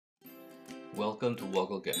Welcome to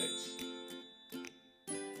Woggle Guides.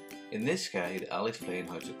 In this guide, I'll explain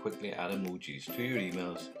how to quickly add emojis to your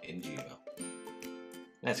emails in Gmail.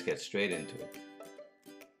 Let's get straight into it.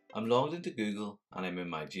 I'm logged into Google and I'm in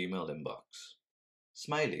my Gmail inbox.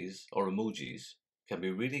 Smileys, or emojis, can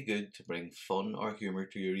be really good to bring fun or humour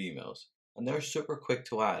to your emails, and they're super quick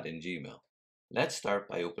to add in Gmail. Let's start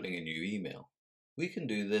by opening a new email. We can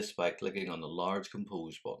do this by clicking on the large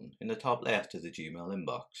Compose button in the top left of the Gmail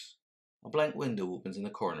inbox. A blank window opens in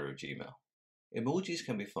the corner of Gmail. Emojis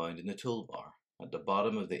can be found in the toolbar at the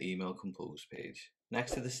bottom of the Email Compose page,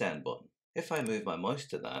 next to the Send button. If I move my mouse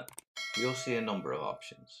to that, you'll see a number of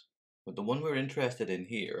options, but the one we're interested in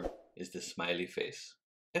here is the smiley face.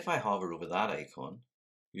 If I hover over that icon,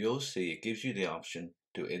 you'll see it gives you the option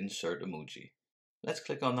to insert emoji. Let's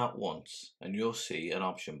click on that once and you'll see an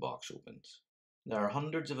option box opens. There are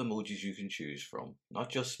hundreds of emojis you can choose from,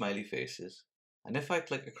 not just smiley faces. And if I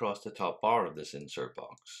click across the top bar of this insert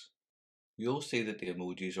box, you'll see that the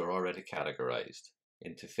emojis are already categorized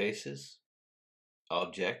into faces,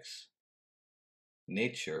 objects,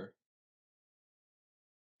 nature,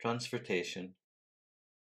 transportation,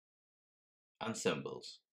 and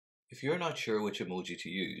symbols. If you're not sure which emoji to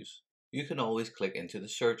use, you can always click into the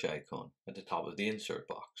search icon at the top of the insert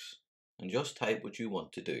box and just type what you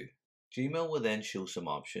want to do. Gmail will then show some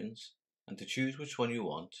options, and to choose which one you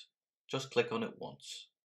want, just click on it once.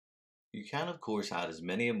 You can of course add as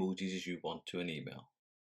many emojis as you want to an email.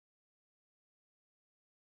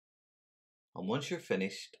 And once you're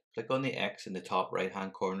finished, click on the X in the top right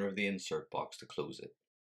hand corner of the insert box to close it.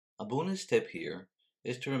 A bonus tip here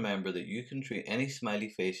is to remember that you can treat any smiley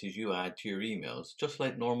faces you add to your emails just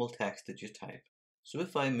like normal text that you type. So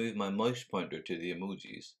if I move my mouse pointer to the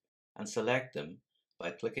emojis and select them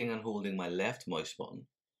by clicking and holding my left mouse button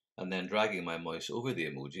and then dragging my mouse over the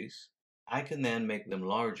emojis, I can then make them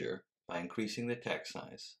larger by increasing the text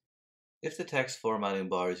size. If the text formatting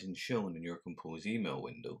bar isn't shown in your Compose email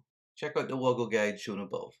window, check out the Woggle Guide shown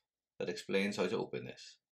above that explains how to open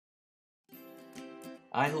this.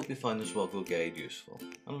 I hope you found this Woggle Guide useful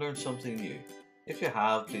and learned something new. If you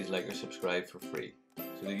have, please like or subscribe for free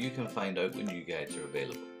so that you can find out when new guides are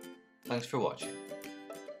available. Thanks for watching.